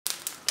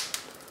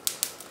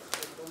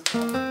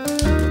Rubina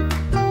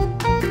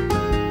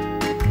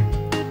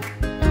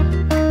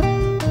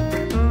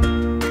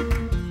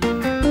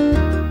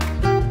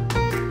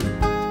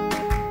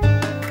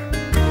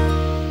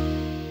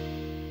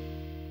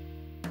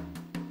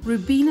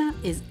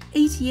is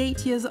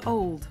 88 years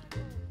old.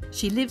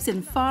 She lives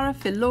in Fara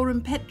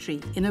Filorum Petri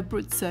in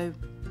Abruzzo.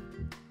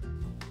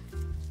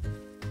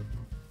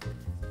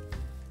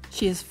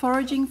 She is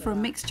foraging for a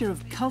mixture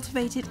of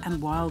cultivated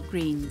and wild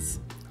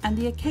greens, and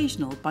the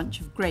occasional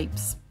bunch of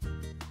grapes.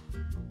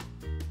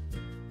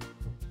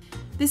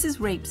 This is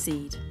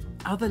rapeseed.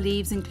 Other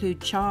leaves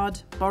include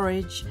chard,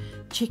 borage,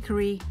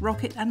 chicory,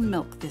 rocket and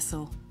milk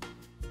thistle.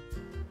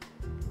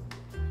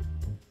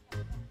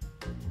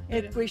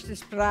 E questo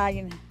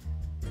spray.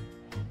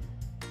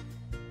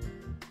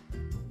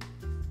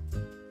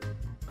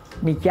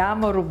 Mi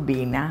chiamo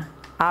Rubina,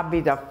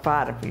 abito a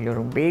Fara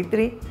Filorum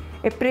Petri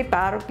e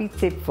preparo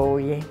pizze e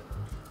foje.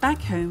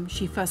 Back home,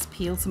 she first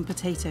peeled some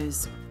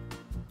potatoes.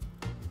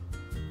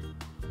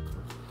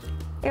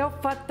 E ho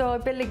fatto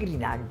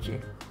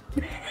pellegrinaggi.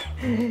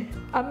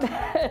 A me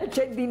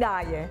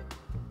centinaia.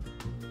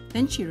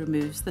 Then she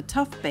removes the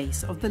tough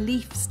base of the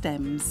leaf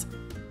stems.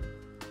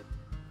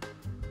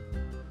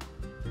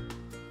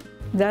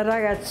 Da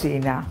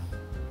ragazzina,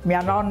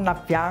 mia nonna a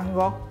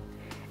fianco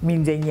mi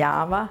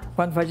insegnava,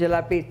 quando faceva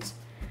la pizza,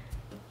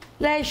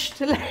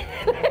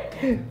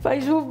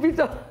 fai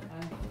subito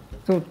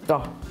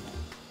tutto.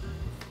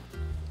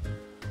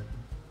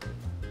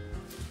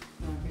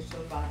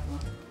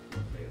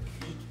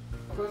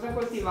 Cosa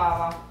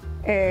coltivava?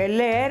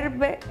 Le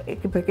erbe,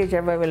 perché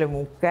c'aveva le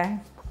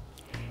mucche,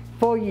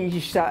 poi ci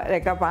sta le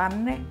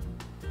capanne.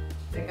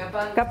 Le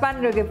capanne?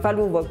 Capanne che fa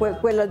l'uva,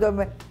 quella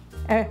dove...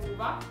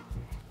 Uva?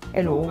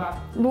 E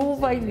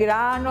l'uva, il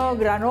grano,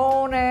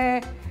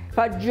 granone,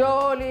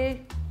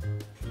 fagioli,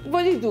 un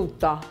po' di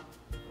tutto.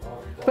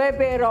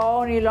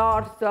 Peperoni,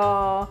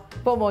 l'orto,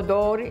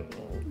 pomodori,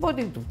 un po'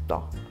 di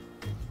tutto.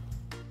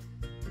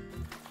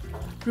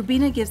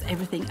 Rubina gives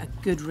everything a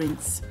good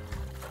rinse.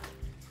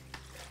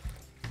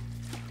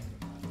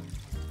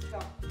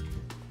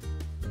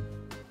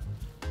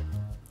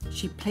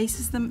 She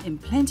places them in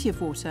plenty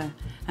of water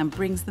and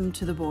brings them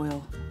to the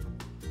boil.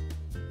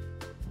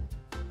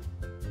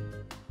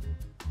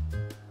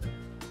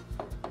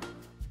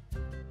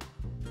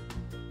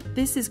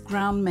 This is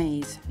ground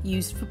maize,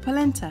 used for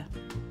polenta.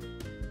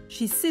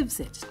 She sieves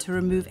it to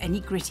remove any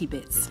gritty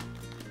bits.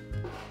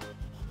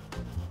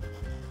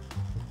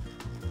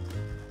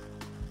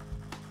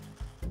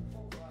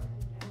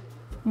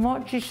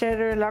 Mo ci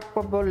serve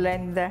l'acqua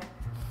bollente.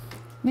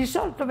 Di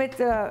solito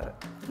metto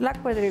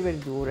l'acqua delle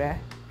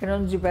verdure, che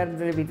non si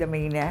perde le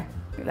vitamine.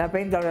 La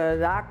pentola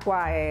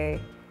d'acqua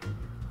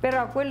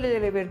però quelle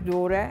delle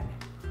verdure,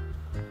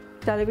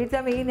 dalle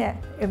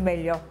vitamine è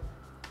meglio.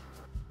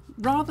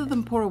 Rather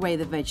than pour away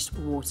the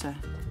vegetable water,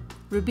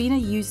 Rubina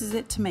uses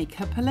it to make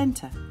her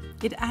polenta.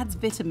 It adds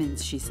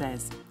vitamins, she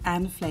says,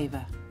 and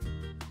flavour.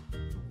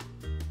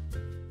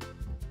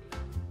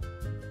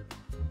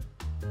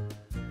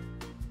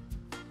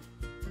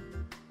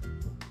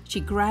 She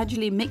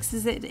gradually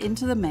mixes it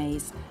into the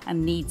maize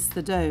and kneads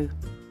the dough.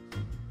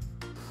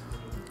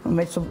 Ho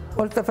messo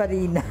molta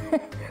farina,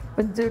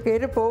 penso che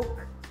era poco,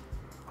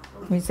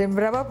 mi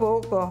sembrava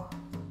poco.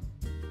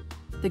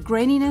 The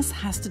graininess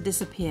has to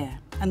disappear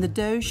and the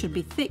dough should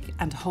be thick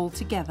and hold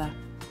together.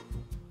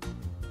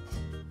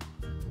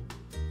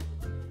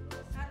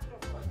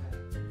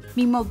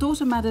 Meanwhile,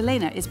 daughter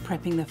Maddalena is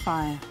prepping the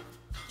fire.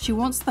 She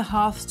wants the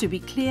hearth to be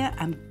clear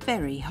and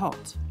very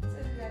hot.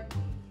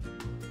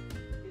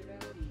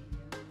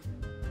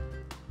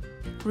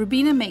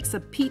 Rubina makes a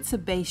pizza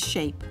base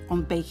shape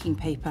on baking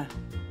paper.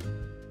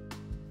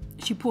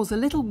 She pours a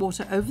little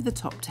water over the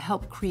top to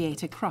help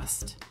create a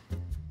crust.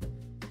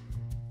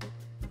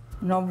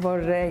 Non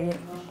vorrei.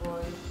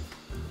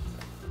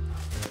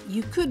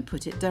 You could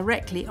put it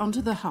directly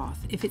onto the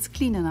hearth if it's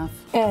clean enough.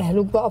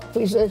 Lo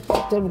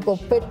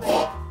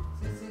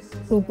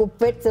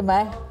coppetto,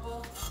 ma.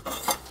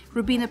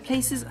 Rubina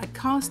places a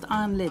cast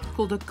iron lid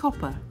called a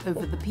copper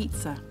over the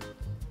pizza.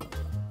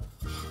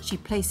 She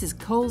places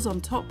coals on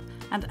top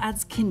and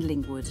adds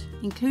kindling wood,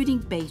 including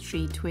bay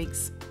tree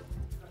twigs.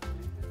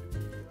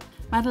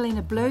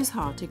 Maddalena blows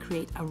hard to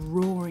create a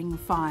roaring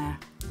fire.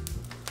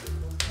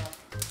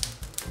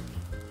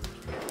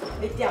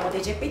 Mettiamo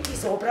dei ceppetti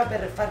sopra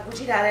per far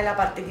cucinare la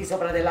parte di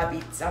sopra della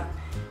pizza,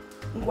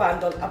 in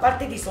quanto la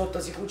parte di sotto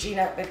si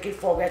cucina perché il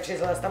fuoco è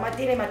acceso da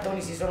stamattina e i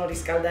mattoni si sono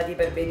riscaldati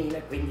per benino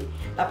e quindi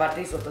la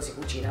parte di sotto si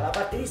cucina, la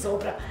parte di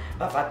sopra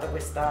va fatta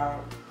questa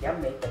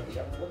fiammetta,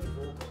 diciamo, un po' di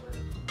fuoco.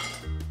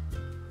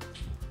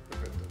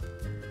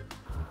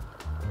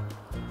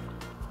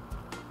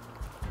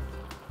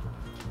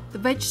 The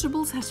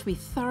vegetables have to be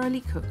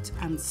thoroughly cooked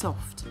and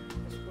soft.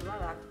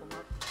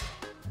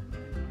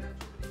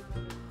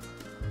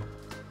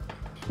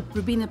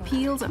 Rubina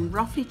peels and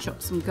roughly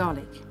chops some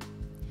garlic.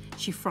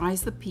 She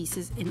fries the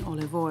pieces in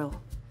olive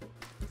oil.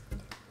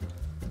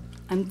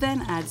 And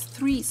then adds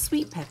 3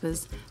 sweet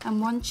peppers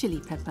and 1 chilli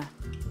pepper.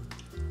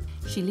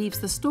 She leaves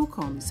the stalk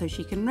on so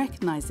she can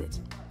recognize it.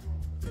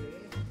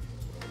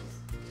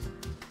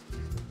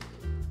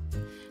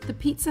 The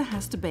pizza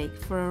has to bake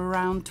for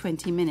around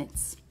 20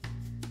 minutes.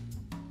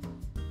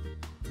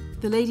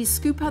 The ladies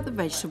scoop out the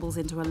vegetables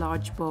into a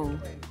large bowl.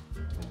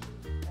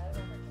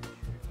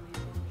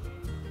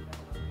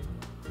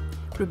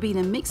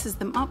 Rubina mixes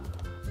them up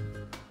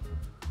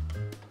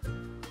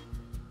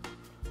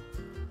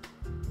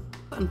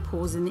and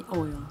pours in the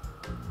oil.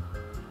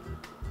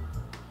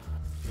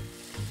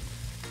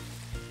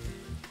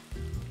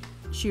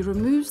 She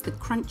removes the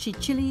crunchy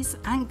chilies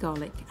and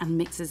garlic and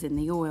mixes in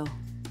the oil.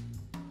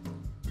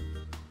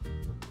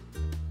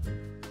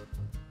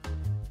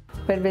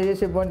 Per vedere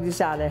se è buono di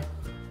sale.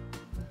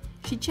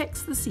 She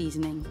checks the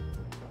seasoning.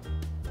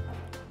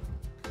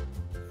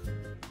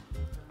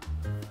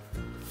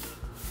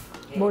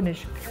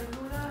 Buonissimo.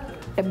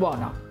 È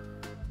buono.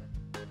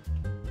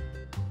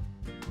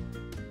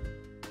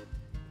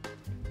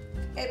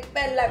 È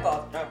bella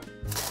cotta.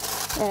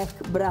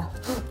 Ecco, bravo.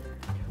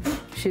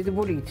 Siete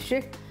puliti,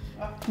 sì?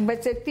 Un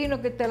pezzettino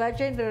che te la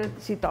gente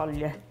si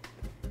toglie.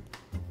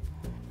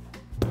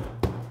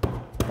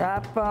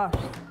 A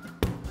posto.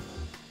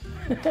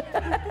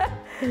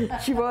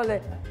 Ci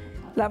vuole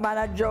la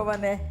mano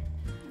giovane.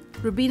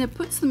 Rubina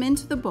puts them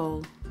into the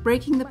bowl,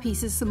 breaking the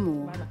pieces some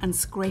more and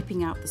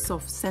scraping out the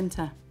soft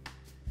center.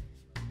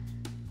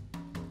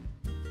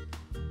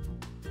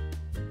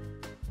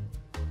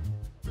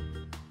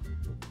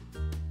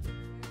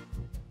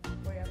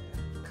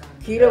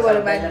 Chi lo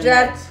vuole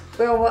mangiare?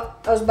 Poi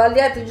ho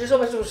sbagliato, ci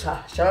sono messo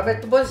sale, ce la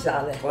metto un po' di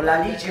sale. Con la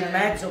lice in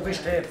mezzo,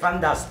 questo è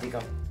fantastico.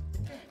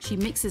 She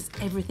mixes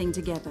everything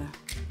together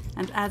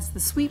and adds the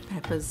sweet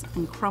peppers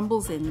and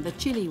crumbles in the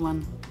chili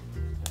one.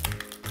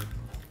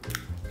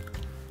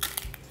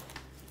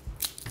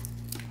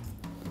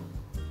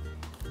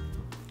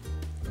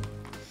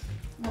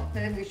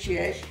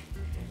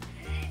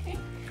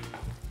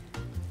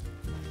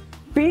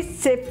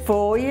 Pizza e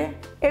foje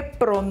è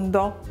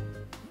pronto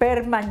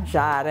per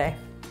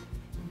mangiare.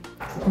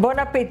 Buon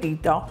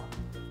appetito!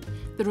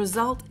 The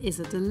result is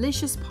a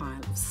delicious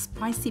pile of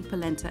spicy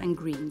polenta and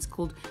greens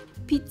called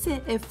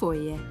pizze e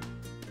foje.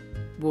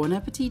 Buon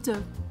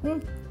appetito!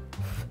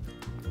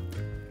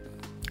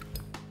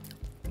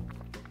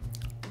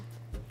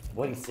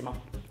 Buonissimo.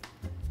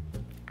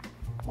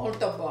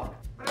 Molto buono.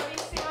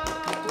 Bravissima!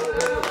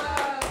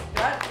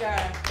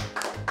 Grazie.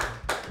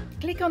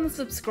 Click on the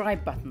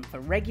subscribe button for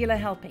regular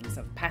helpings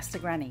of Pasta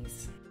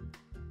Grannies.